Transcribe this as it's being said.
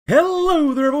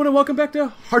Hello there everyone and welcome back to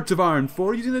Hearts of Iron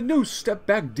 4 using the new Step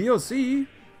Back DLC,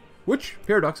 which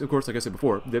Paradox, of course, like I said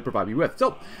before, did provide me with.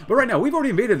 But right now, we've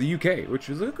already invaded the UK, which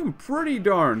is looking pretty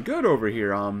darn good over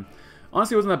here.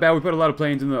 Honestly, it wasn't that bad. We put a lot of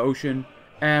planes in the ocean,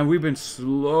 and we've been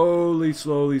slowly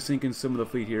sinking some of the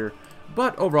fleet here.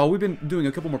 But overall, we've been doing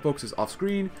a couple more focuses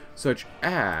off-screen, such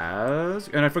as...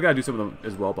 and I forgot to do some of them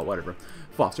as well, but whatever.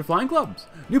 Foster flying clubs.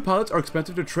 New pilots are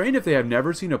expensive to train if they have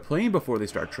never seen a plane before they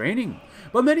start training.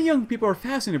 But many young people are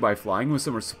fascinated by flying, with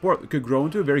summer support that could grow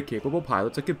into very capable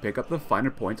pilots that could pick up the finer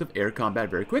points of air combat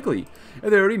very quickly,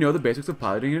 if they already know the basics of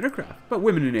piloting an aircraft. But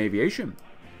women in aviation.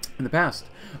 In the past,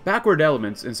 backward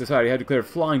elements in society had declared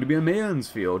flying to be a man's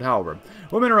field. However,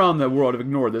 women around the world have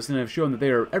ignored this and have shown that they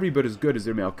are every bit as good as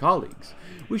their male colleagues.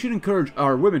 We should encourage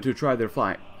our women to try their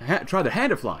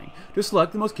hand at flying, to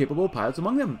select the most capable pilots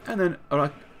among them, and then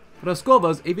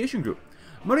Raskova's aviation group.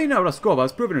 Marina Raskova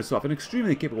has proven herself an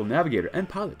extremely capable navigator and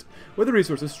pilot. With the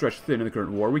resources stretched thin in the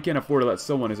current war, we can't afford to let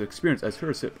someone as experienced as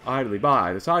her sit idly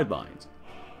by the sidelines.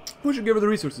 We should give her the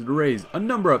resources to raise a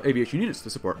number of aviation units to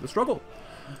support the struggle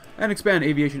and expand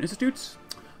aviation institutes.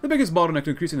 The biggest bottleneck to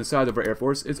increasing the size of our Air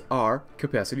Force is our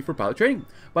capacity for pilot training.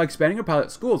 By expanding our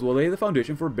pilot schools, we'll lay the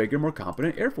foundation for bigger, more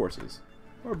competent Air Forces.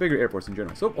 Or bigger Air Force in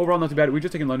general. So overall, not too bad. We've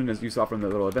just taken London, as you saw from the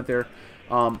little event there.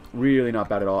 Really not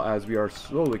bad at all, as we are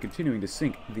slowly continuing to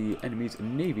sink the enemy's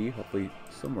navy. Hopefully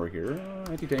somewhere here.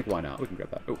 Anti-tank, why not? We can grab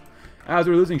that. Oh, as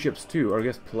we're losing ships too, or I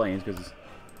guess planes, because,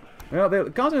 well, they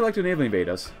constantly like to naval invade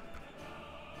us.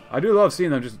 I do love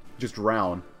seeing them just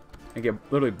drown and get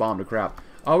literally bombed to crap.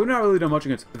 We've not really done much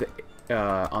against the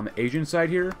on the Asian side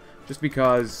here, just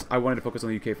because I wanted to focus on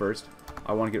the UK first.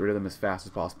 I want to get rid of them as fast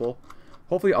as possible.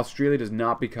 Hopefully Australia does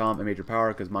not become a major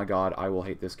power, because my god, I will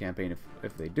hate this campaign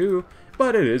if they do.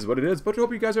 But it is what it is. But I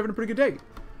hope you guys are having a pretty good day.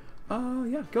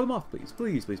 Yeah, kill them off, please.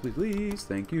 Please, please, please, please.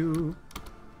 Thank you.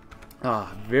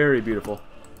 Very beautiful.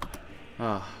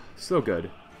 So good.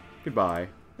 Goodbye.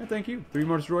 And thank you. 3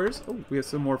 more destroyers. Oh, we have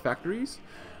some more factories.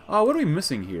 What are we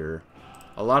missing here?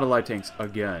 A lot of light tanks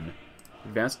again.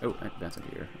 Advance. Oh, advance into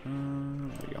here.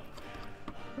 There you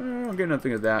go. I'll get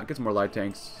nothing of that. Get some more light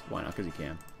tanks. Why not? Because you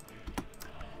can.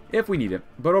 If we need it.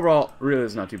 But overall, really,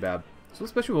 it's not too bad. So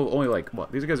especially with only like,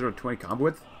 what? These guys are 20 combo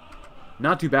width.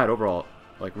 Not too bad overall.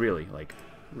 Like, really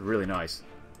nice.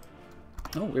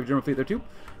 Oh, we have German fleet there too.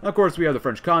 And of course, we have the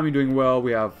French Commune doing well.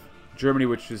 We have Germany,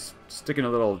 which is sticking a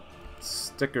little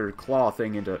sticker claw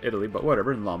thing into Italy, but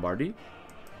whatever, in Lombardy.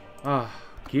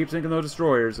 Keep sinking those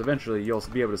destroyers. Eventually, you'll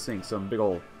be able to sink some big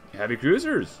old heavy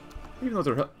cruisers. Even though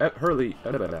they're early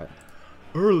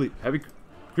heavy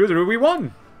cruiser, we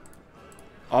won.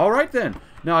 Alright then.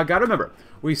 Now, I gotta remember,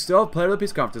 we still have player of the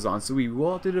peace conferences on, so we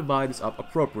will have to divide this up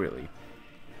appropriately.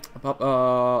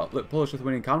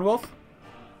 Polish-Lithuanian Commonwealth.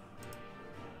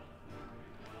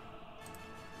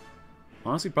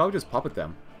 Honestly, probably just puppet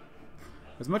them.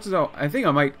 As much as I think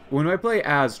I might, when I play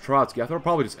as Trotsky, I thought I'll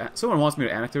probably just, someone wants me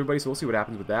to annex everybody, so we'll see what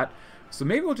happens with that. So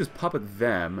maybe we'll just puppet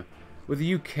them. With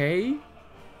the UK,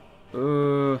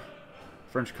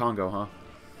 French Congo, huh?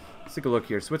 Let's take a look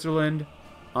here. Switzerland,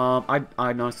 I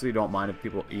honestly don't mind if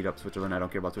people eat up Switzerland. I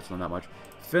don't care about Switzerland that much.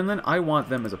 Finland, I want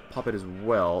them as a puppet as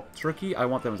well. Turkey, I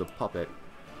want them as a puppet.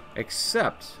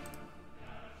 Except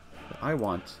that I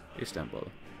want Istanbul.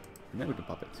 And then we can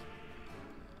puppet.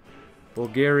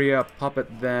 Bulgaria,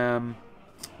 puppet them.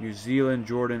 New Zealand,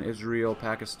 Jordan, Israel,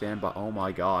 Pakistan, but oh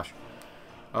my gosh.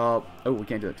 Oh, we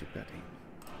can't do that too. God dang.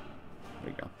 There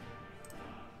you go.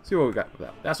 See what we got with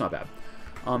that. That's not bad.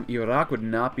 Iraq would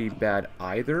not be bad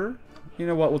either. You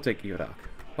know what? We'll take Iraq.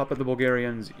 Puppet the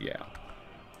Bulgarians. Yeah.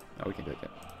 No, we can do it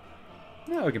yet.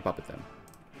 No, we can puppet them.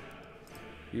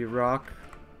 Iraq.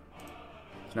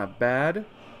 It's not bad.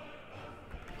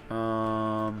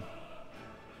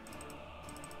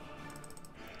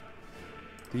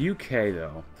 The UK,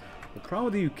 though. The problem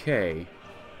with the UK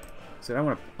is that I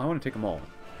want to take them all.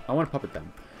 I want to puppet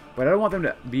them. But I don't want them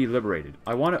to be liberated.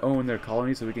 I want to own their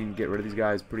colonies so we can get rid of these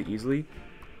guys pretty easily.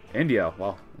 India.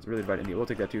 Well, let's really divide India. We'll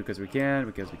take that too because we can.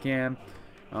 There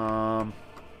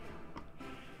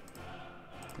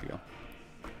we go.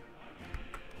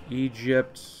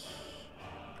 Egypt.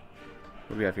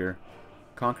 What do we have here?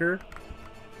 Conquer.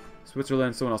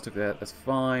 Switzerland. Someone else took that. That's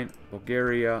fine.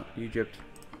 Bulgaria. Egypt.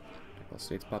 All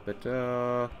states puppet.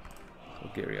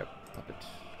 Bulgaria puppet.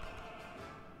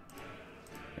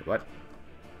 Wait, what?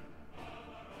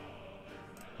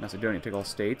 Macedonia, take all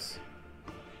states.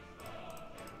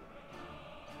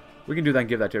 We can do that and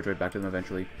give that territory back to them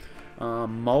eventually.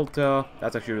 Malta,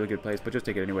 that's actually a really good place, but just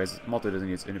take it anyways. Malta doesn't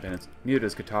need its independence. Neither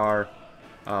does Qatar.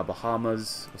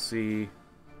 Bahamas, we'll see.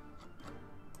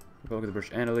 Look at the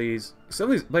British Antilles. Some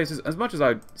of these places, as much as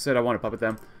I said I want to puppet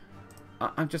them,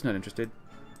 I'm just not interested.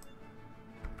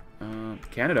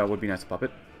 Canada would be nice to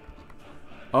puppet.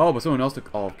 Oh, but someone else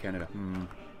took all of Canada.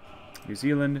 New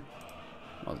Zealand.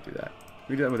 I'll do that. Can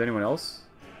we do that with anyone else?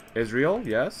 Israel,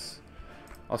 yes.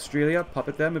 Australia,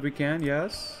 puppet them if we can,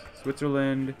 yes.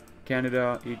 Switzerland,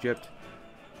 Canada, Egypt.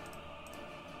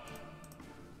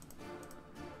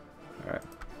 Alright.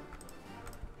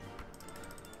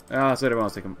 So everyone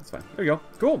else take them. That's fine. There you go.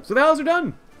 Cool. So the Allies are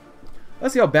done.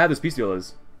 Let's see how bad this peace deal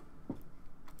is.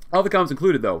 All the comments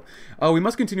included, though. We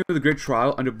must continue the great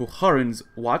trial under Bukharin's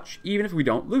watch, even if we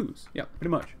don't lose. Yeah, pretty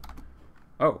much.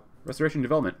 Oh, restoration and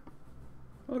development.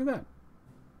 Oh, look at that.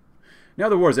 Now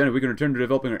the war is ended, we can return to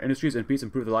developing our industries and peace,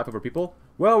 improve the life of our people.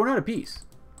 Well, we're not at peace.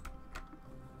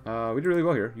 We did really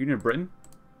well here. Union of Britain.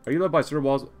 Are you led by Sir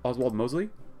Oswald Mosley?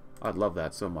 I'd love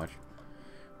that so much.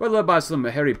 But led by some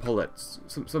hairy pullets.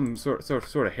 Some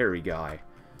sort of hairy guy.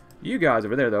 You guys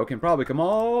over there, though, can probably come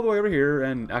all the way over here,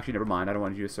 and actually, never mind, I don't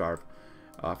want you to starve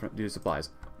due to supplies.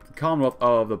 The Commonwealth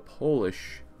of the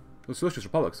Polish... The Socialist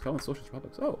Republics. Commonwealth Socialist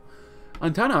Republics. Oh.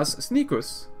 Antanas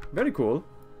Snikus. Very cool.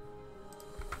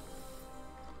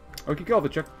 We could go the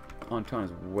Czech Anton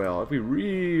as well, if we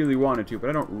really wanted to, but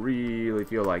I don't really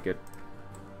feel like it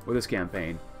with this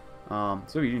campaign.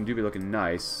 So you do be looking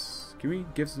nice. Can we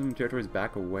give some territories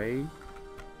back away?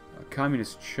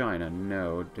 Communist China,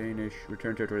 no. Danish,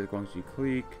 return territory to the Guangxi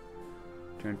clique.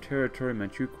 Return territory,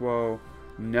 Manchukuo.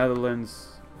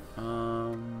 Netherlands.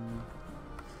 I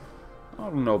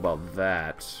don't know about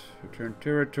that. Return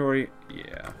territory,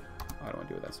 yeah. I don't want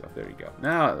to deal with that stuff. There you go.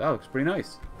 Now, that looks pretty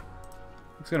nice.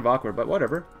 Looks kind of awkward, but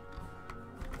whatever.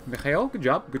 Mikhail, good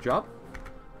job, good job.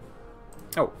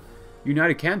 Oh,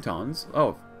 United Cantons.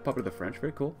 Oh, puppet of the French,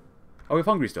 very cool. Oh, we have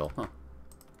Hungary still, huh?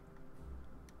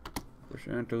 British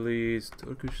Antilles,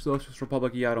 Turkish Socialist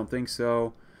Republic, yeah, I don't think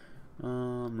so.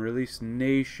 Release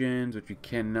nations, which we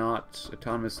cannot.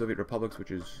 Autonomous Soviet republics,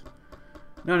 which is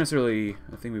not necessarily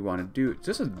a thing we want to do.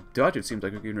 Just a Dutch, it seems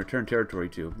like we can return territory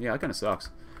to. Yeah, that kind of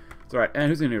sucks. It's alright. And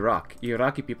who's in Iraq?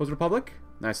 Iraqi People's Republic.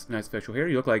 Nice facial hair.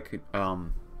 You look like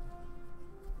Liam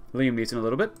Neeson a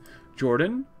little bit.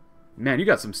 Jordan. Man, you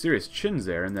got some serious chins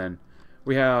there. And then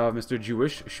we have Mr.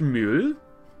 Jewish Shmuel.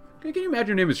 Can you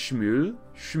imagine your name is Shmuel?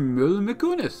 Shmuel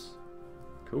Mikunis.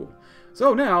 Cool.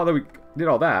 So now that we did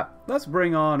all that, let's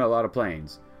bring on a lot of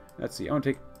planes. Let's see. I want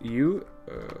to take you,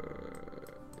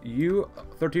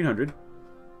 U-1300,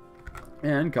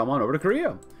 and come on over to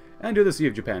Korea. And do the Sea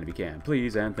of Japan if you can.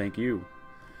 Please and thank you.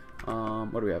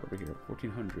 What do we have over here?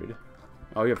 1400.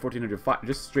 Oh, you have 1400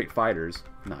 just straight fighters.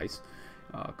 Nice.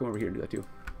 Come over here and do that too.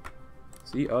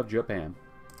 Sea of Japan.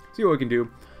 See what we can do.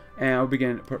 And we'll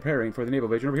begin preparing for the naval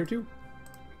invasion over here too.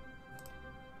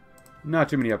 Not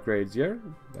too many upgrades here.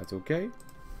 That's okay.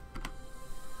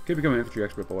 Could become an infantry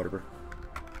expert, but whatever.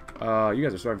 You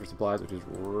guys are starving for supplies, which is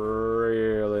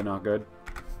really not good.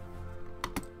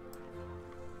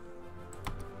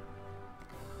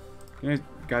 You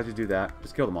guys just do that.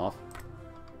 Just kill them off.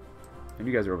 And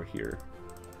you guys are over here.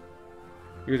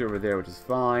 You guys are over there, which is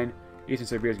fine. Eastern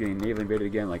Siberia is getting naval invaded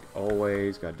again, like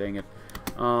always. God dang it.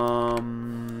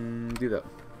 Do that.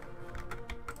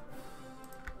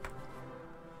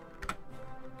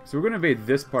 So we're going to invade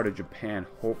this part of Japan,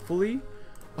 hopefully.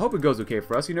 I hope it goes okay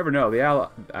for us. You never know. The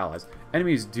allies.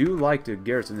 Enemies do like to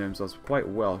garrison themselves quite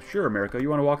well. Sure, America. You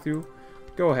want to walk through?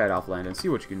 Go ahead, Offland, and see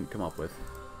what you can come up with.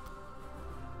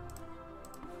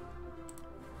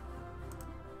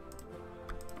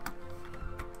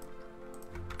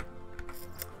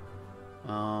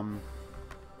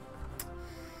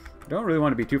 Don't really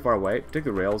want to be too far away. Take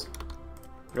the rails.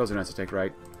 Rails are nice to take,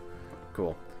 right?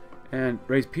 Cool. And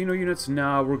raise Pino units.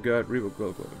 Now we're good.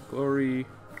 Glory.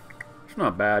 It's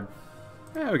not bad.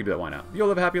 Yeah, we can do that. Why not? You'll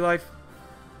live a happy life.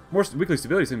 More weekly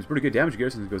stability seems pretty good. Damage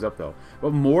garrisons goes up though.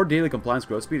 But more daily compliance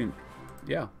growth speed and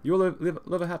yeah, you'll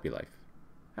live a happy life.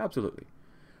 Absolutely.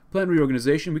 Plan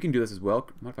reorganization. We can do this as well.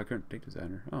 Modify current tank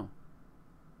designer. Oh.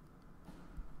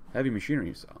 Heavy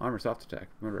machinery. Armor soft attack.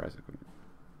 Motorized equipment.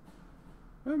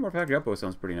 Well, more factory outpost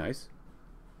sounds pretty nice.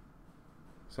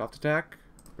 Soft attack.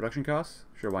 Production costs.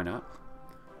 Sure, why not?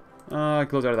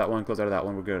 Close out of that one. Close out of that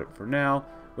one. We're good for now.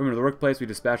 Women of the workplace. We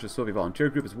dispatched the Soviet volunteer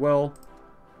group as well.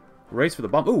 Race for the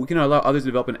bomb. Oh, we cannot allow others to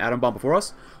develop an atom bomb before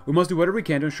us. We must do whatever we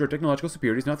can to ensure technological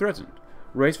superiority is not threatened.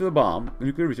 Race for the bomb.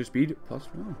 Nuclear research speed plus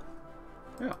 1.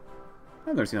 Yeah.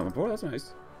 I've never seen that one before. That's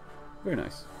nice. Very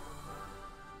nice.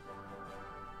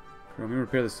 Let me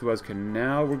repair the Suez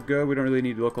Canal. We're good. We don't really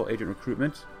need local agent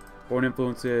recruitment. Foreign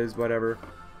influences, whatever.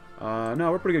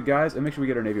 No, we're pretty good guys. And make sure we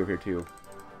get our navy over here too.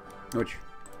 Which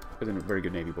isn't a very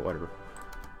good navy, but whatever.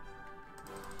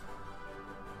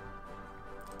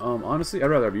 Honestly, I'd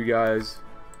rather have you guys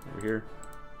over here.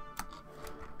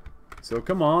 So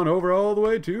come on over all the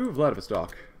way to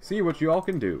Vladivostok. See what you all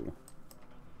can do.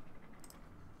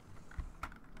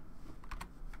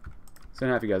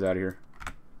 Send half you guys out of here.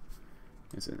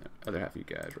 And send the other half of you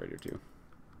guys right here too.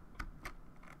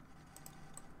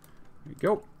 There we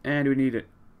go. And we need it.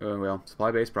 Well,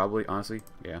 supply base probably, honestly.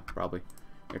 Yeah, probably.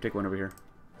 Here, take one over here.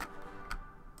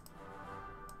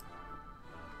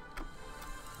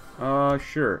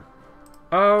 Sure.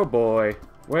 Oh boy.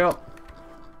 Well,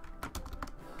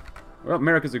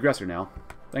 America's the aggressor now.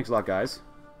 Thanks a lot, guys.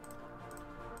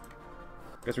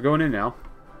 Guess we're going in now.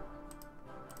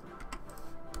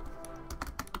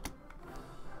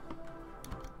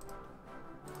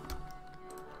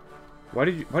 Why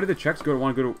did the Czechs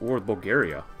want to go to war with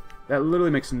Bulgaria? That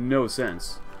literally makes no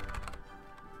sense.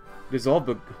 Dissolve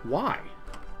the... Why?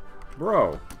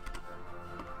 Bro.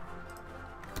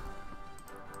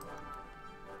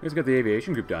 You guys got the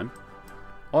aviation group done.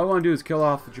 All I want to do is kill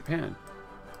off Japan.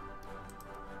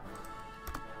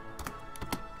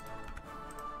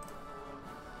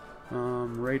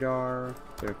 Radar.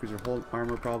 Their cruiser hold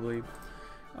armor, probably.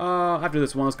 After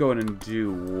this one, let's go ahead and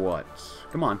do what?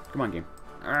 Come on. Come on, game.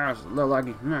 It's a little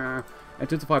laggy.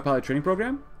 Intensify pilot training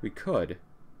program? We could.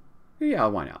 Yeah,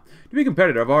 why not? To be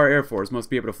competitive, our Air Force must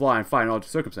be able to fly and fight in all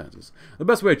circumstances. The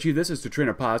best way to achieve this is to train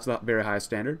our pilots to the very highest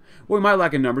standard. What we might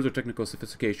lack in numbers or technical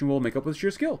sophistication will make up with sheer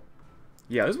skill.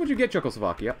 Yeah, this is what you get,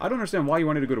 Czechoslovakia. I don't understand why you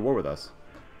wanted to go to war with us.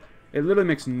 It literally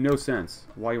makes no sense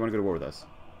why you want to go to war with us.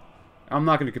 I'm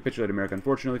not going to capitulate America,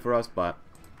 unfortunately for us, but...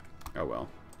 Oh well.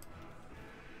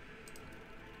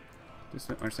 Just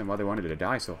don't understand why they wanted it to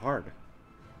die so hard.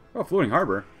 Oh, floating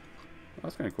harbor. Oh,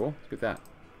 that's kind of cool. Let's get that.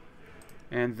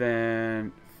 And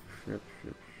then... Ship.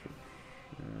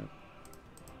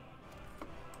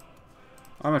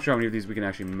 I'm not sure how many of these we can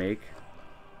actually make.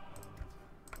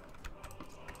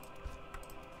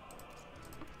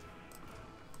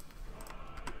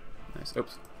 Nice.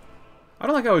 Oops. I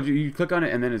don't like how you click on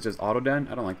it and then it's just auto-done.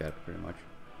 I don't like that very much.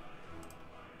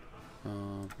 Yeah,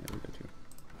 we go too.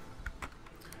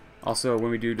 Also, when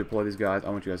we do deploy these guys, I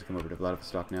want you guys to come over to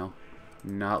Vladivostok now.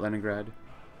 Not Leningrad.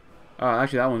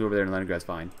 Actually, that one's over there in Leningrad's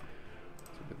fine.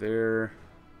 So over there.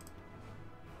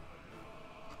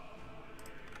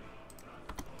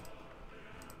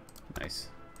 Nice.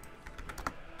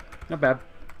 Not bad.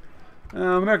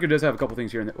 America does have a couple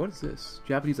things here and there. What is this?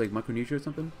 Japanese, like Micronesia or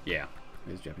something? Yeah,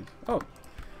 it is Japanese. Oh.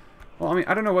 Well, I mean,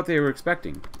 I don't know what they were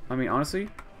expecting. I mean, honestly.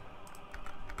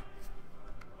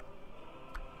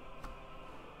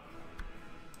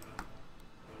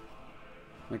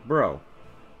 Like, bro.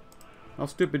 How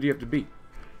stupid do you have to be?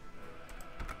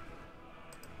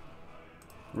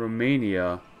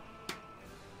 Romania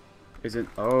isn't...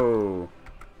 Oh.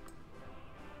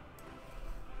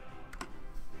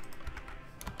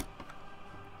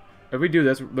 If we do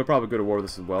this, they'll probably go to war with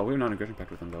us as well. We have not an aggression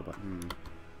pact with them, though, but...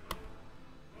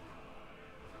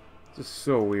 This is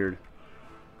so weird.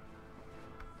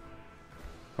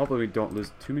 Hopefully we don't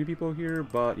lose too many people here,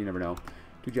 but you never know.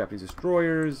 2 Japanese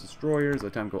destroyers.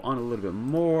 Let time go on a little bit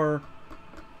more.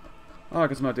 Oh, I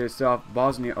got some outdated stuff.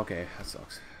 Bosnia. Okay, that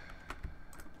sucks.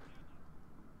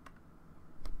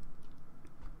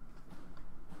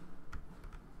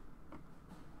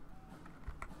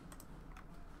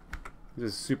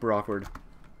 This is super awkward.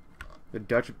 The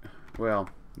Dutch... Well,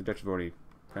 the Dutch have already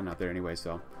come out there anyway,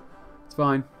 so... It's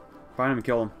fine. Find him and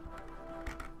kill him.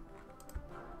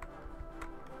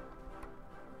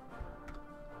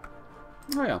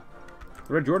 Oh, yeah.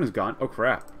 The Red Jordan's gone. Oh,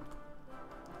 crap.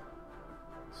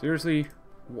 Seriously?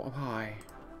 Why?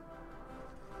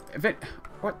 If it...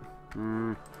 What?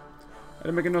 That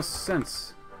didn't make no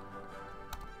sense.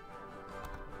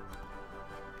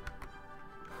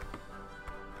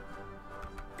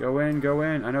 Go in, go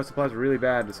in. I know supplies are really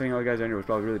bad. Sending all you guys in here was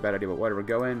probably a really bad idea, but whatever.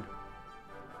 Go in.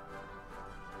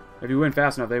 If you win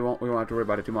fast enough, we won't have to worry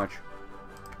about it too much.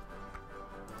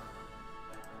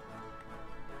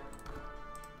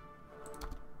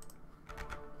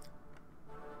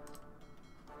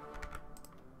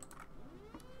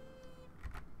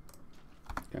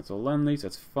 Cancel Lend-Lease,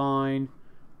 that's fine.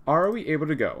 Are we able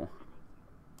to go?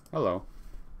 Hello.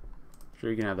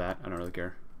 Sure, you can have that. I don't really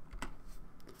care.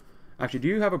 Actually, do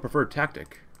you have a preferred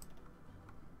tactic?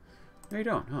 No, you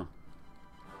don't, huh?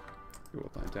 Cool,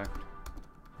 plan tactic.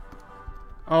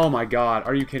 Oh my god,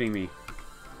 are you kidding me?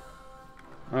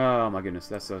 Oh my goodness,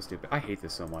 that's so stupid. I hate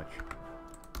this so much.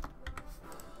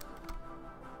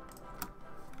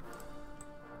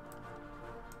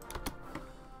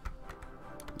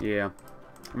 Yeah.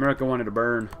 America wanted to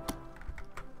burn.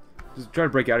 Just try to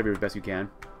break out of here as best you can.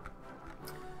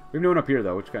 We have no one up here,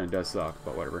 though, which kind of does suck,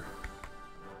 but whatever.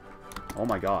 Oh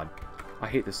my god. I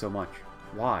hate this so much.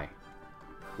 Why?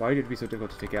 Why did it be so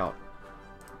difficult to take out?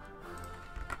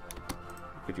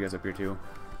 Get you guys up here, too.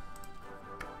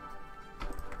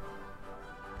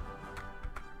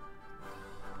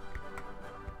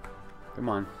 Come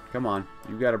on. Come on.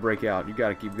 You gotta break out. You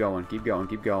gotta keep going. Keep going.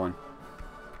 Keep going.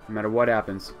 No matter what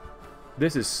happens.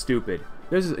 This is stupid.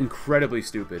 This is incredibly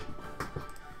stupid.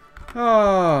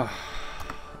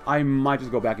 I might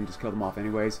just go back and just kill them off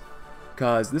anyways.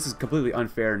 Because this is completely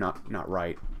unfair, not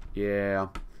right. Yeah.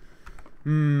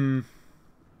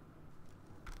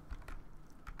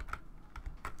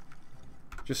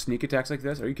 Just sneak attacks like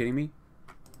this? Are you kidding me?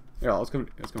 Yeah, let's come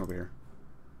over here.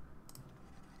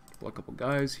 Pull a couple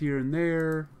guys here and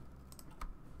there.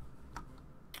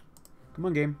 Come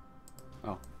on, game.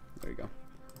 Oh, there you go.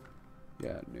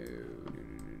 Yeah, no,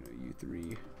 you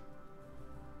three.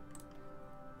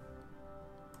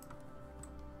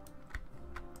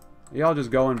 Y'all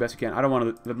just go in best you can. I don't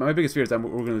want to. My biggest fear is that we're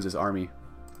going to lose this army.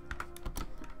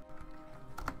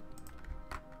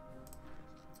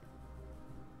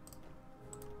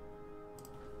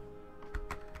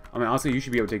 I mean, honestly, you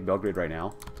should be able to take Belgrade right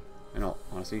now. I know,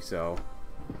 honestly, so...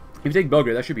 If you take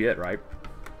Belgrade, that should be it, right?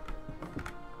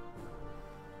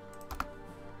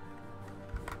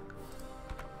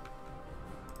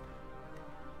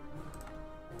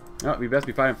 Oh, you best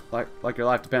be fighting like your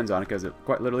life depends on it, because it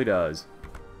quite literally does.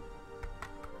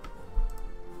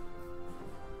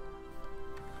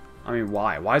 I mean,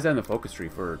 why? Why is that in the focus tree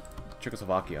for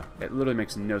Czechoslovakia? It literally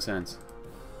makes no sense.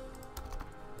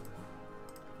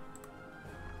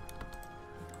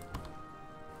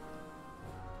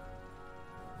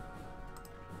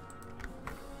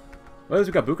 Well, at least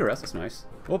we got Bucharest. That's nice.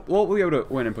 We'll be able to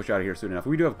win and push out of here soon enough.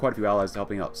 We do have quite a few allies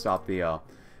helping out stop the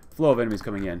flow of enemies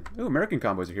coming in. Ooh, American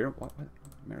convoys are here. What?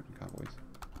 American convoys?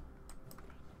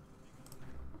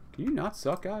 Can you not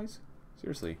suck, guys?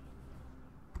 Seriously.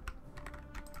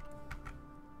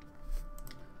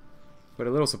 But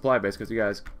a little supply base, because you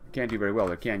guys can't do very well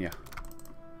there, can ya?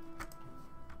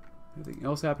 Anything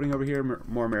else happening over here?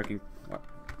 More American... Why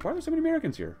are there so many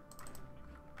Americans here?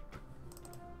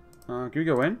 Can we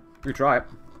go in? We can try it.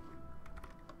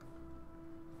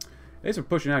 They are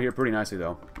pushing out here pretty nicely,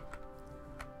 though.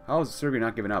 How is Serbia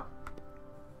not giving up?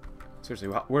 Seriously,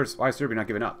 why is Serbia not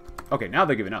giving up? Okay, now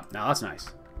they're giving up. Now that's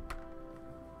nice.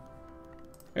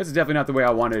 This is definitely not the way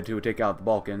I wanted to take out the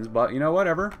Balkans, but you know,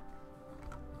 whatever.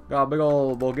 Got a big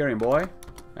old Bulgarian boy.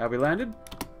 Have we landed?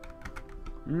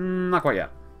 Not quite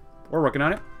yet. We're working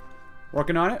on it.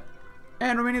 Working on it.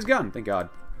 And Romania's gone, thank God.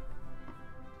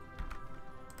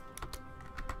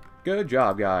 Good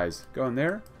job, guys. Go in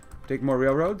there. Take more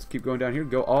railroads. Keep going down here.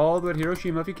 Go all the way to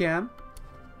Hiroshima if you can.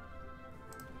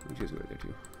 Which is right there,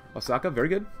 too. Osaka, very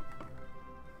good.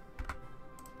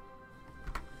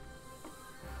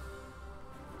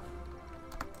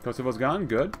 Kosovo's gone.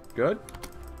 Good. Good.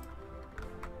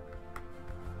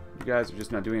 You guys are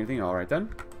just not doing anything. Alright, then.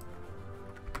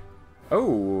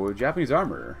 Oh, Japanese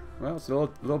armor. Well, it's a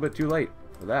little bit too late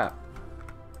for that.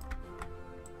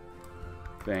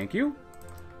 Thank you.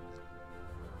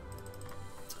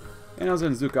 And I'll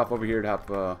send Zukov over here to help,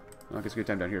 I guess good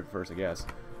time down here first, I guess.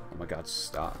 Oh my god,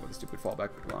 stop with the stupid fallback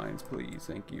lines, please.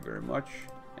 Thank you very much.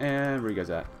 And where are you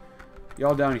guys at?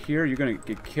 Y'all down here, you're gonna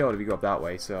get killed if you go up that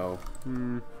way, so...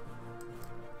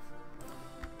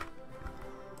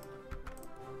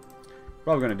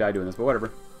 Probably gonna die doing this, but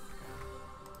whatever.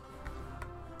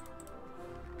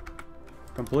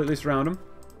 Completely surround him.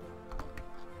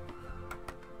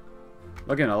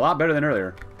 Looking a lot better than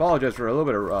earlier. Apologize for a little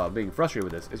bit of being frustrated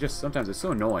with this. It's just sometimes it's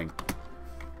so annoying.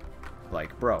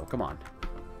 Like, bro, come on.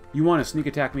 You want to sneak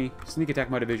attack me, sneak attack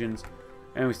my divisions,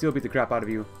 and we still beat the crap out of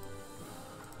you.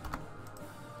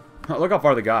 Look how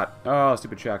far they got. Oh,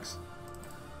 stupid Czechs.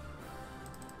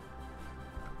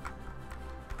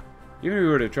 Even if we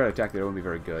were to try to attack, that wouldn't be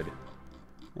very good.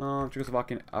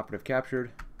 Czechoslovakian operative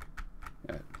captured.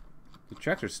 Yeah. The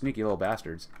Czechs are sneaky little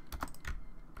bastards.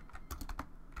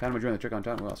 Panama joined the Czech on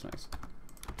time. Well, that's nice.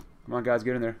 Come on, guys,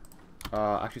 get in there.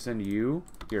 Actually send you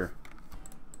here.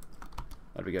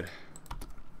 That'd be good.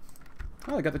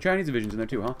 Oh, they got the Chinese divisions in there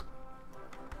too, huh?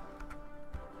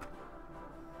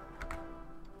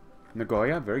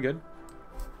 Nagoya, very good.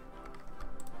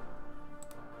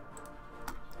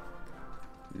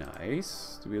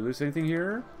 Nice. Did we lose anything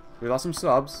here? We lost some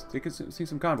subs. You can see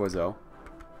some convoys, though.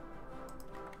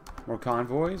 More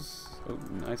convoys. Oh,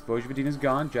 nice. Vojvodina's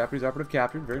gone. Japanese operative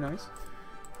captured. Very nice.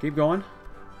 Keep going.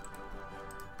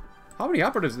 How many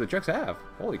operatives do the Czechs have?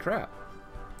 Holy crap.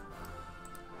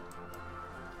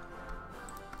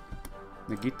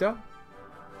 Nagita.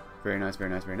 Very nice, very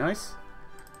nice, very nice.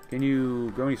 Can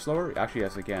you go any slower? Actually,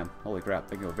 yes, I can. Holy crap,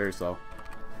 they can go very slow.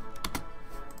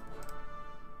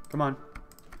 Come on.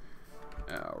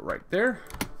 Right there.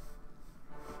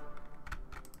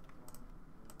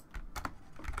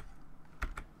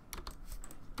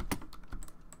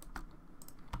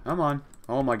 Come on.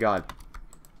 Oh my god.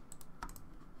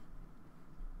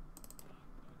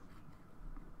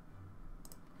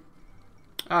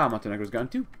 Ah, Montenegro's gone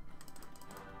too.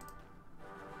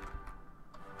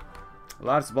 A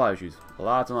lot of supply issues.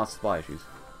 Lots and lots of supply issues.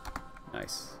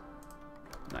 Nice.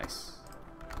 Nice.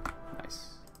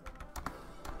 Nice.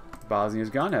 Bosnia's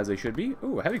gone, as they should be.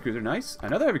 Ooh, a heavy cruiser. Nice.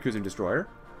 Another heavy cruiser and destroyer.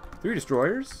 3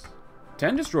 destroyers.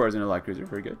 10 destroyers in a light cruiser.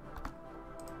 Very good.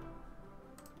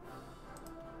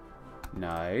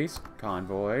 Nice.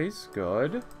 Convoys.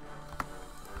 Good.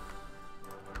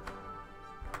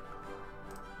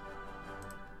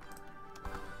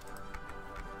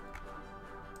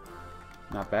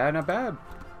 Not bad, not bad.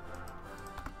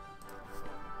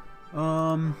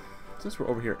 Since we're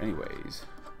over here anyways.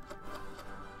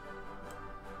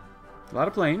 A lot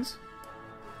of planes.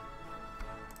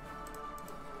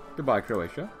 Goodbye,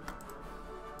 Croatia.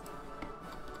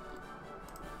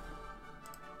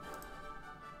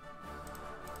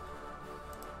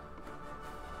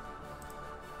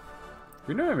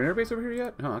 We don't have an airbase over here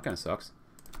yet? Oh, that kind of sucks.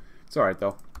 It's alright,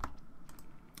 though.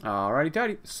 Alrighty,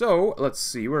 tidy. So, let's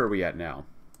see. Where are we at now?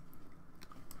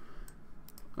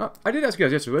 I did ask you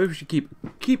guys yesterday whether we should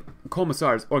keep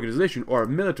Commissar's organization or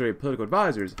military political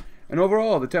advisors. And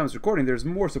overall, at the time of this recording, there's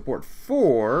more support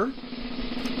for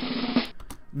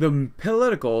the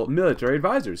political military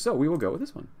advisors. So, we will go with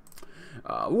this one.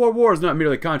 War is not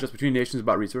merely a contest between nations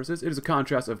about resources. It is a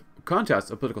contest of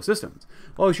political systems.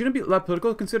 While we shouldn't let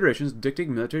political considerations dictate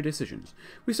military decisions,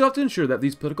 we still have to ensure that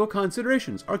these political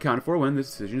considerations are accounted for when the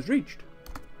decision is reached.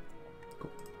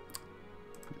 Cool.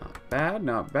 Not bad,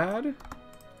 not bad.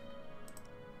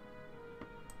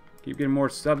 Keep getting more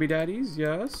subby daddies.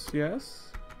 Yes,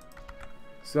 yes.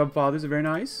 Sub fathers are very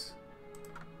nice.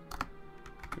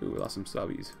 Ooh, we lost some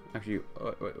subbies. Actually,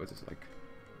 what's this like?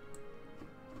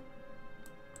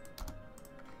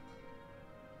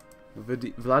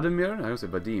 Vladimir? I almost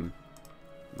said Vadim.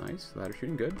 Nice. Ladder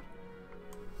shooting, good.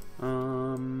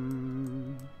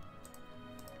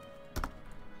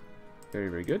 Very,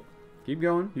 very good. Keep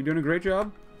going. You're doing a great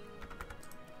job.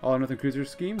 All or nothing cruiser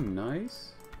scheme.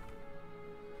 Nice.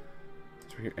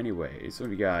 Since we're here anyway, some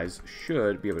of you guys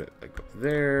should be able to like go up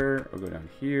there or go down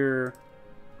here.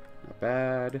 Not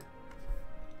bad.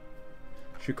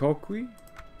 Shikokui?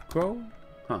 Quo?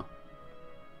 Huh.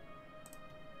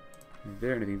 Anything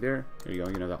there, anything there? There you go,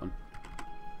 you know that one.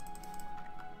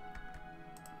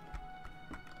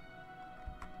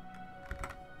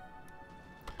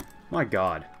 My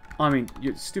god. I mean,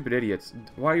 you stupid idiots.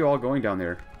 Why are you all going down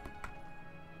there?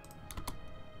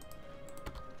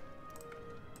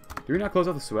 Did we not close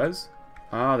out the Suez?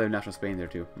 Ah, they have National Spain there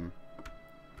too.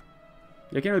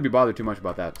 Yeah, I can't really be bothered too much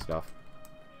about that stuff.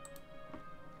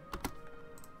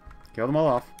 Kill them all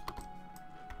off.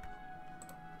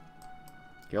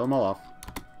 Kill them all off.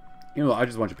 You know what? I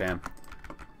just want Japan.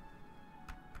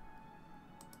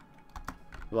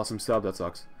 We lost some sub. That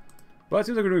sucks. But it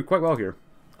seems like we're doing quite well here.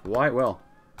 Quite well.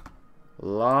 A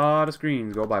lot of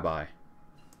screens go bye-bye.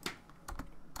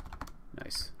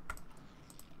 Nice.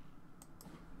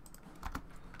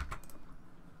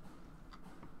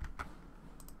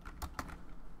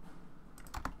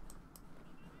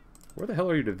 Where the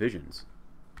hell are your divisions?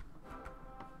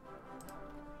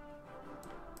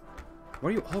 Why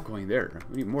are you all going there?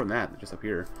 We need more than that, just up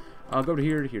here. I'll go to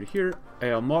here, to here, to here.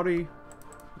 El Mori.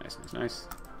 Nice, nice, nice.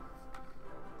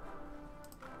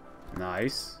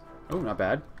 Nice. Oh, not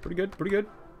bad. Pretty good, pretty good.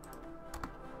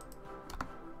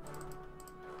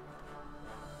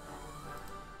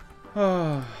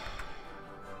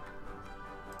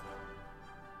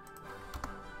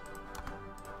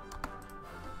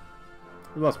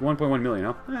 We lost 1.1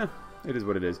 million, huh? It is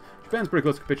what it is. Japan's pretty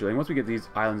close to capitulating. Once we get these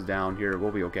islands down here,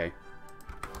 we'll be okay.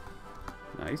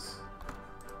 Nice.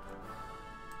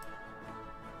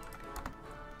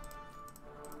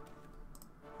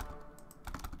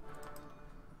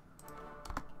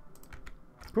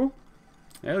 Cool.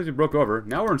 Yeah, at least we broke over.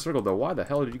 Now we're encircled, though. Why the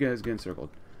hell did you guys get encircled?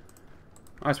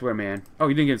 I swear, man. Oh,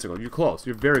 you didn't get encircled. You're close.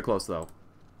 You're very close, though.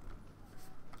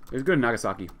 Let's go to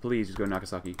Nagasaki. Please, just go to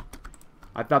Nagasaki.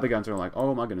 I thought they got encircled. Like,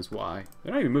 oh my goodness, why?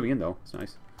 They're not even moving in, though. It's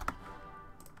nice.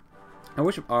 I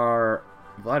wish our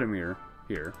Vladimir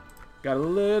here got a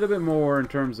little bit more in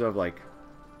terms of, like,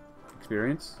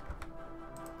 experience.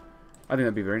 I think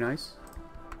that'd be very nice.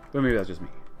 But maybe that's just me.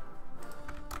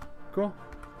 Cool.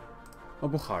 Oh,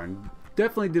 Bukharin.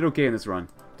 definitely did okay in this run.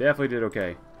 Definitely did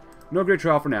okay. No great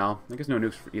trial for now. I guess no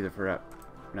nukes for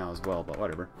now as well, but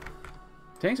whatever.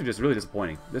 Tanks are just really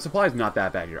disappointing. The supply is not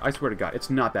that bad here. I swear to God, it's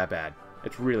not that bad.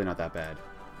 It's really not that bad.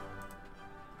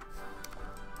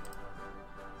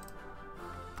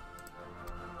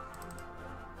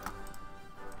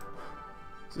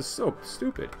 This is so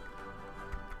stupid.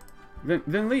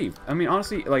 Then leave. I mean,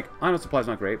 honestly, like, I know supply's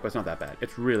not great, but it's not that bad.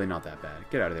 It's really not that bad.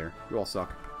 Get out of there. You all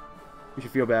suck. You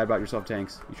should feel bad about yourself,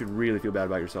 tanks. You should really feel bad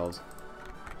about yourselves.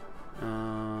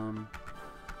 How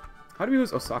do we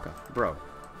lose Osaka? Bro.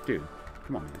 Dude.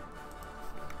 Come on, man.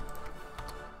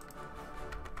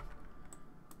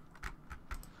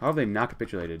 How have they not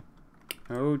capitulated?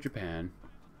 Oh, Japan.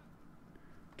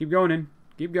 Keep going in.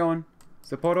 Keep going.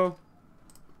 Sapporo.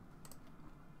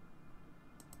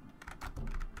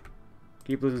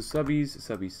 Keep losing subbies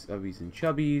and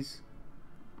chubbies.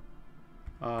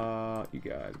 You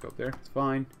guys go up there. It's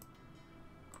fine.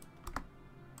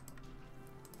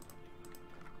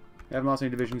 Haven't lost any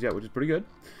divisions yet, which is pretty good.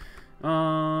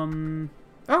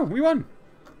 Oh, we won!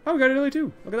 Oh, we got Italy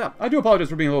too. Look at that. I do apologize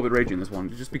for being a little bit ragey in this one,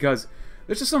 just because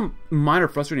there's just some minor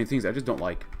frustrating things I just don't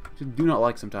like. Just do not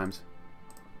like sometimes.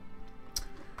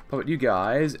 Puppet you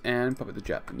guys, and puppet the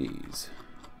Japanese.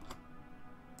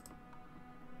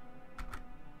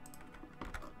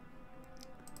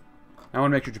 I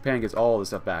want to make sure Japan gets all of this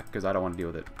stuff back, because I don't want to deal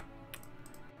with it.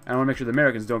 I want to make sure the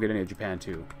Americans don't get any of Japan,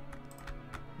 too.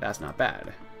 That's not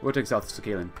bad. We'll take South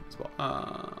Sakhalin as well.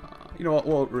 You know what?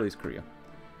 We'll release Korea.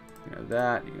 You know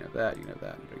that, you know that, you know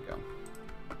that. There you go.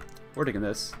 We're taking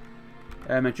this.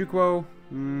 Manchukuo.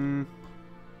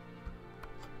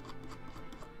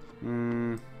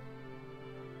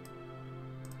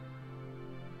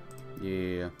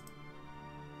 Yeah.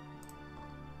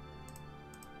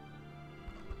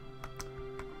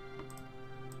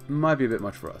 Might be a bit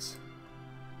much for us.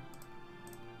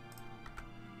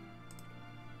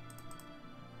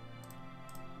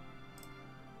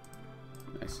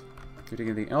 Nice. Do we take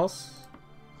anything else?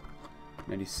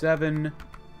 97.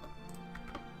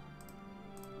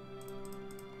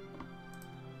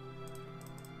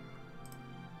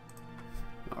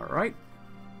 Alright.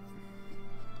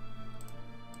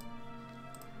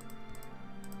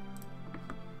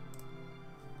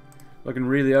 Looking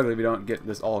really ugly if we don't get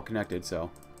this all connected,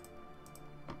 so.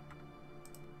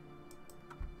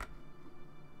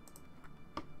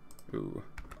 Ooh.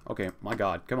 Okay, my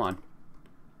God, come on.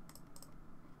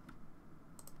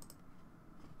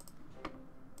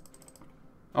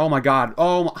 Oh my God.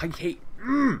 Oh,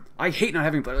 I hate not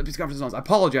having peace conference zones. I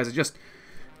apologize. It's just,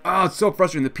 it's so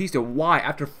frustrating. The peace deal. Why?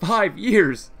 After 5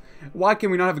 years, why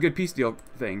can we not have a good peace deal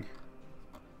thing?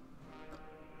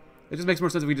 It just makes more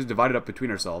sense if we just divide it up between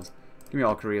ourselves. Give me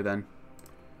all Korea then.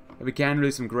 If we can,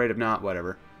 release some great. If not,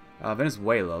 whatever.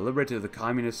 Venezuela, liberated the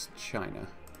communist China.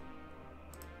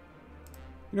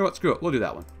 You know what? Screw it. We'll do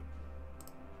that one.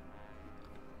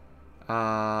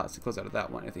 Let's close out of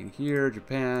that one. Anything here?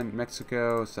 Japan,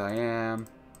 Mexico, Siam.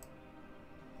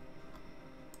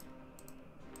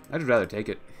 I'd just rather take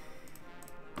it.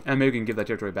 And maybe we can give that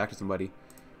territory back to somebody.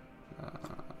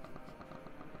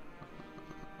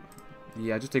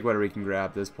 Yeah, just take whatever you can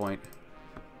grab at this point.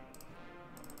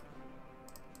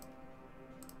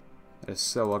 That is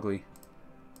so ugly.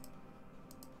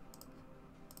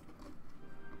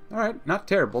 Alright, not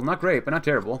terrible. Not great, but not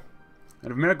terrible.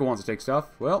 And if America wants to take stuff,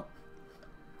 well,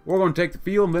 we're going to take the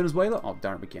field in Venezuela. Oh,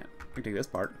 darn it, we can't. We can take this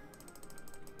part.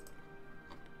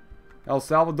 El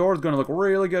Salvador is going to look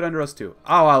really good under us, too.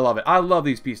 Oh, I love it. I love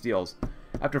these peace deals.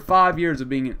 After 5 years of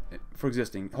being for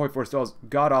existing, Hoi Forstel's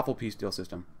god-awful peace deal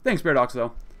system. Thanks, Paradox,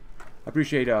 though. I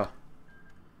appreciate, Oh,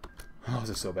 this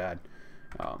is so bad.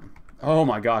 Oh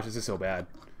my gosh, this is so bad.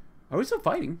 Are we still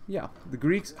fighting? Yeah. The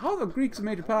Greeks. How are the Greeks a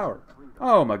major power?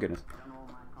 Oh my goodness.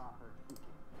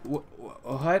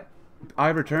 What?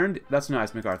 I've returned? That's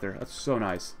nice, MacArthur. That's so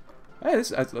nice. Hey,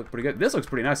 this looks pretty good. This looks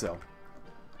pretty nice, though.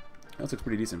 This looks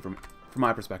pretty decent from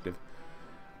my perspective.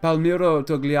 Palmiro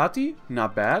Togliatti?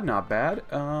 Not bad, not bad.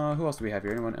 Who else do we have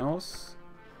here? Anyone else?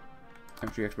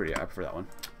 Infantry expert, yeah, I prefer that one.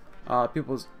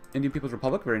 Indian People's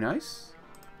Republic, very nice.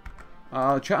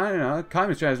 China,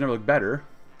 Communist China's never looked better.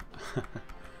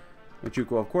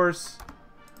 Manchukuo, of course.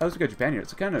 Oh, let's look at Japan here.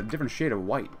 It's a kind of different shade of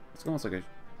white. It's almost like a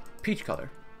peach color.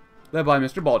 Led by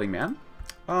Mr. Balding Man.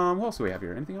 Who else do we have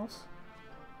here? Anything else?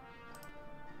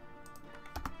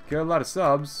 Got a lot of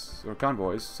subs, or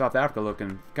convoys. South Africa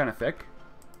looking kind of thick.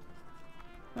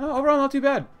 Overall, not too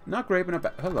bad. Not great, but not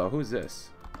bad. Hello, who is this?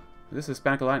 Is this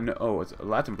Hispanic Latin? No, oh, it's a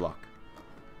Latin bloc.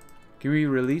 Can we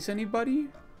release anybody?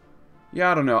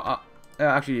 Yeah, I don't know.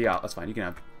 Actually, yeah, that's fine. You can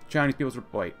have Chinese People's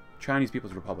Republic.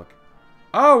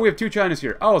 Oh, we have 2 Chinas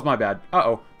here. Oh, it's my bad.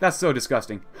 Uh-oh. That's so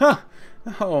disgusting. Huh.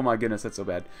 Oh my goodness, that's so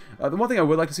bad. The one thing I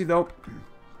would like to see, though,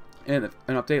 in an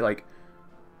update, like,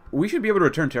 we should be able to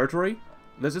return territory.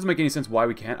 This doesn't make any sense why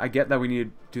we can't. I get that we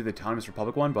need to do the Autonomous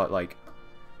Republic one, but, like,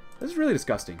 this is really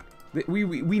disgusting. We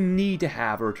need to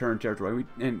have a return territory.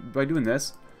 And by doing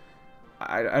this,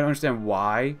 I don't understand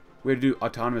why we have to do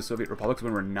Autonomous Soviet Republics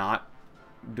when we're not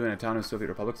doing Autonomous Soviet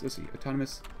Republics. Let's see.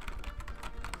 Autonomous.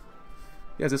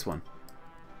 Yeah, it's this one.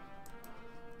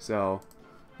 So,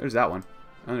 there's that one.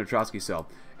 Under Trotsky, so.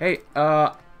 Hey,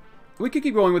 we could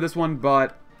keep going with this one,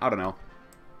 but I don't know.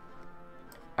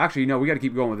 Actually, no, we got to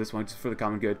keep going with this one just for the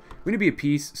common good. We need to be at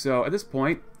peace. So at this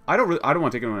point, I don't want to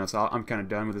take anyone else out. I'm kind of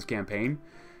done with this campaign.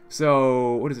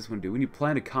 So what does this one do? We need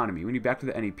planned economy. We need back to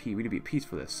the NEP. We need to be at peace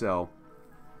for this. So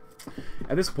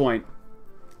at this point,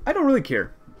 I don't really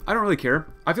care. I don't really care.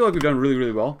 I feel like we've done really,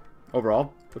 really well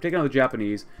overall. We've taken out the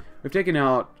Japanese. We've taken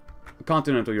out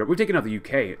continental Europe. We've taken out the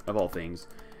UK of all things.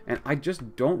 And I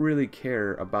just don't really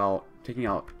care about taking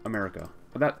out America.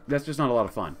 That's just not a lot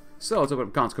of fun. So let's open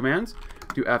up cons commands.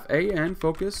 Do FA and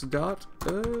focus dot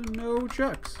no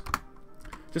checks.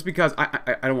 Just because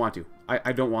I don't want to.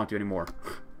 I don't want to anymore.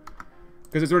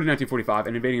 Because it's already 1945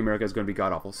 and invading America is going to be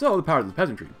god-awful. So the power of the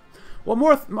peasantry. While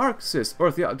more Marxist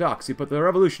orthodoxy put the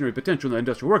revolutionary potential in the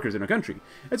industrial workers in our country,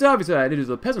 it's obvious that it is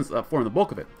the peasants that form the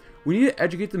bulk of it. We need to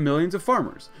educate the millions of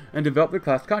farmers and develop their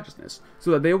class consciousness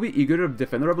so that they will be eager to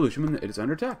defend the revolution when it is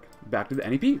under attack. Back to the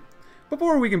NEP.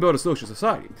 Before we can build a social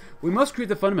society, we must create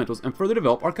the fundamentals and further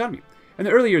develop our economy. In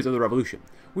the early years of the revolution,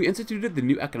 we instituted the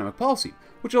new economic policy,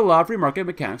 which allowed free market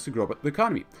mechanics to grow up the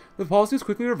economy. The policy was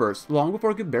quickly reversed long before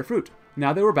it could bear fruit.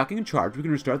 Now that we're back in charge, we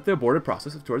can restart the aborted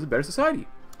process towards a better society.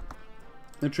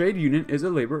 The trade union is a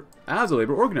labor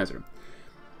organizer.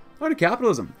 Under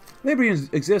capitalism, labor unions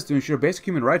exist to ensure basic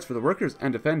human rights for the workers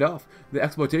and to fend off the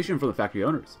exploitation from the factory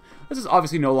owners. This is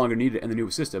obviously no longer needed in the new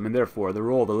system, and therefore the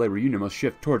role of the labor union must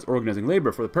shift towards organizing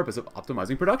labor for the purpose of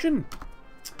optimizing production.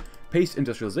 Paced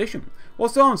industrialization. While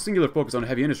Stalin's singular focus on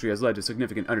heavy industry has led to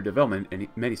significant underdevelopment in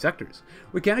many sectors,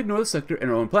 we can't ignore the sector in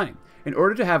our own planning. In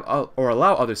order to have or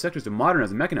allow other sectors to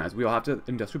modernize and mechanize, we will have to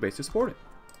industrial base to support it.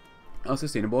 A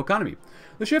sustainable economy.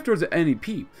 The shift towards the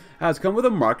NEP has come with a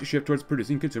marked shift towards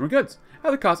producing consumer goods at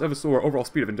the cost of a slower overall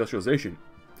speed of industrialization.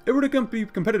 If we're to be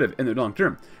competitive in the long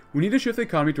term, we need to shift the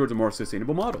economy towards a more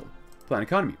sustainable model. Planned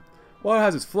economy. While it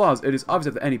has its flaws, it is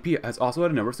obvious that the NEP has also had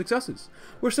a number of successes.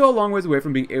 We're still a long ways away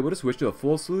from being able to switch to a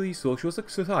fully socialist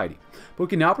society, but we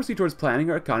can now proceed towards planning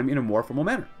our economy in a more formal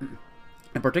manner.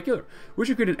 In particular, we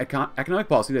should create an economic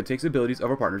policy that takes the abilities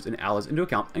of our partners and allies into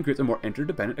account and creates a more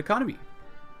interdependent economy.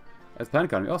 As planned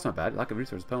economy, oh, it's not bad. Lack of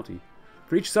resource penalty.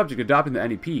 For each subject adopting the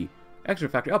NEP, extra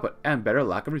factory output, and better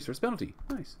lack of resource penalty.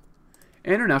 Nice.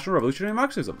 International Revolutionary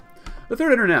Marxism. The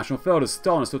Third International failed as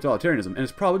Stalinist totalitarianism and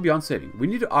is probably beyond saving. We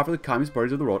need to offer the communist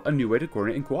parties of the world a new way to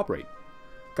coordinate and cooperate.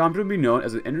 Conference will be known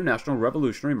as the International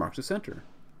Revolutionary Marxist Center.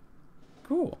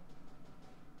 Cool.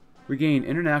 We gain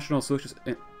International Socialist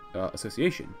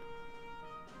Association.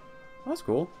 Oh, that's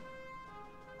cool.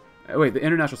 Wait, the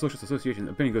International Socialist Association,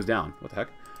 the opinion goes down. What the heck?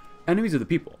 Enemies of the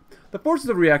people. The forces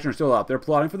of reaction are still out there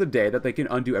plotting for the day that they can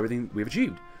undo everything we've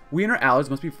achieved. We and our allies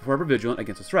must be forever vigilant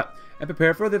against this threat, and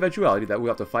prepare for the eventuality that we'll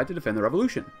have to fight to defend the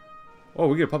revolution. Oh,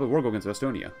 we get a public war against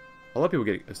Estonia. A lot of people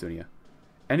get Estonia.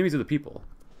 Enemies of the people.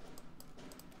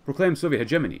 Proclaim Soviet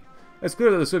hegemony. It's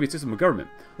clear that the Soviet system of government,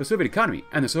 the Soviet economy,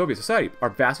 and the Soviet society are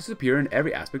vastly superior in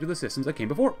every aspect of the systems that came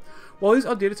before. While these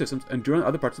outdated systems endure in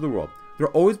other parts of the world, there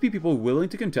will always be people willing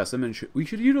to contest them, and we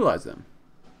should utilize them.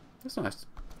 That's nice.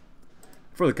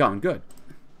 For the common good.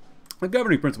 The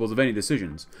governing principles of any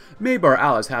decisions made by our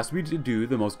allies has to be to do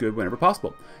the most good whenever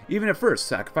possible. Even at first,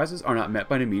 sacrifices are not met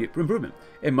by an immediate improvement.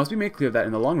 It must be made clear that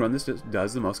in the long run this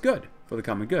does the most good. For the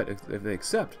common good. If they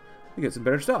accept, they get some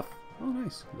better stuff. Oh,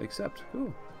 nice. They accept.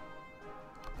 Cool.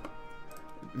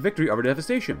 Victory over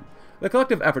devastation. The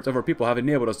collective efforts of our people have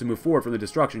enabled us to move forward from the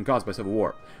destruction caused by civil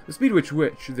war. The speed with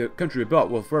which the country rebuilt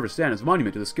will forever stand as a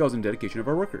monument to the skills and dedication of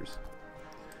our workers.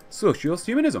 Socialist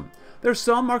humanism. There are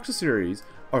some Marxist theories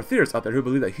or theorists out there who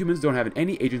believe that humans don't have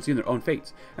any agency in their own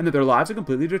fates, and that their lives are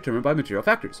completely determined by material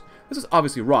factors. This is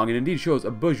obviously wrong, and indeed shows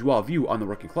a bourgeois view on the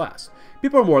working class.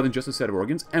 People are more than just a set of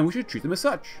organs, and we should treat them as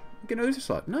such. Get another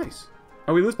slot. Nice.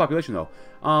 Oh, we lose population, though.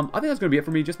 I think that's going to be it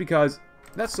for me, just because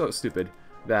that's so stupid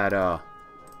that,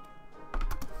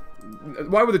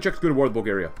 why would the Czechs go to war with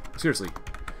Bulgaria? Seriously.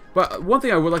 But one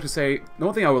thing I would like to say, the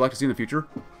one thing I would like to see in the future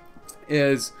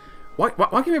is, why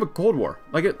can't we have a Cold War?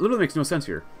 Like, it literally makes no sense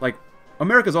here. Like,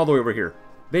 America's all the way over here.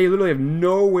 They literally have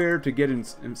nowhere to get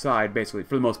inside, basically,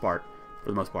 for the most part. For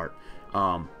the most part.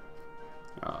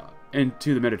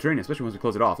 into the Mediterranean, especially once we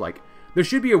close it off. Like, there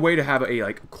should be a way to have a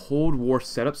like Cold War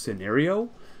setup scenario,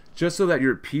 just so that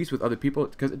you're at peace with other people.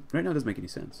 Because right now it doesn't make any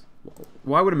sense.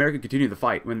 Why would America continue the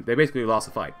fight when they basically lost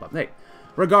the fight? But hey,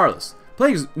 regardless,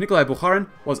 playing as Nikolai Bukharin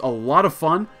was a lot of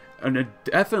fun. And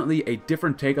definitely a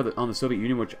different take on the Soviet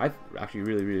Union, which I actually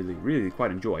really quite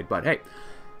enjoyed. But hey,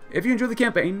 if you enjoyed the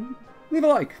campaign, leave a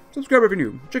like, subscribe if you're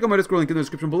new, check out my Discord link in the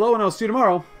description below, and I'll see you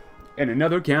tomorrow in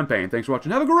another campaign. Thanks for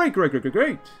watching. Have a great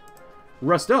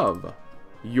rest of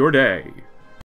your day.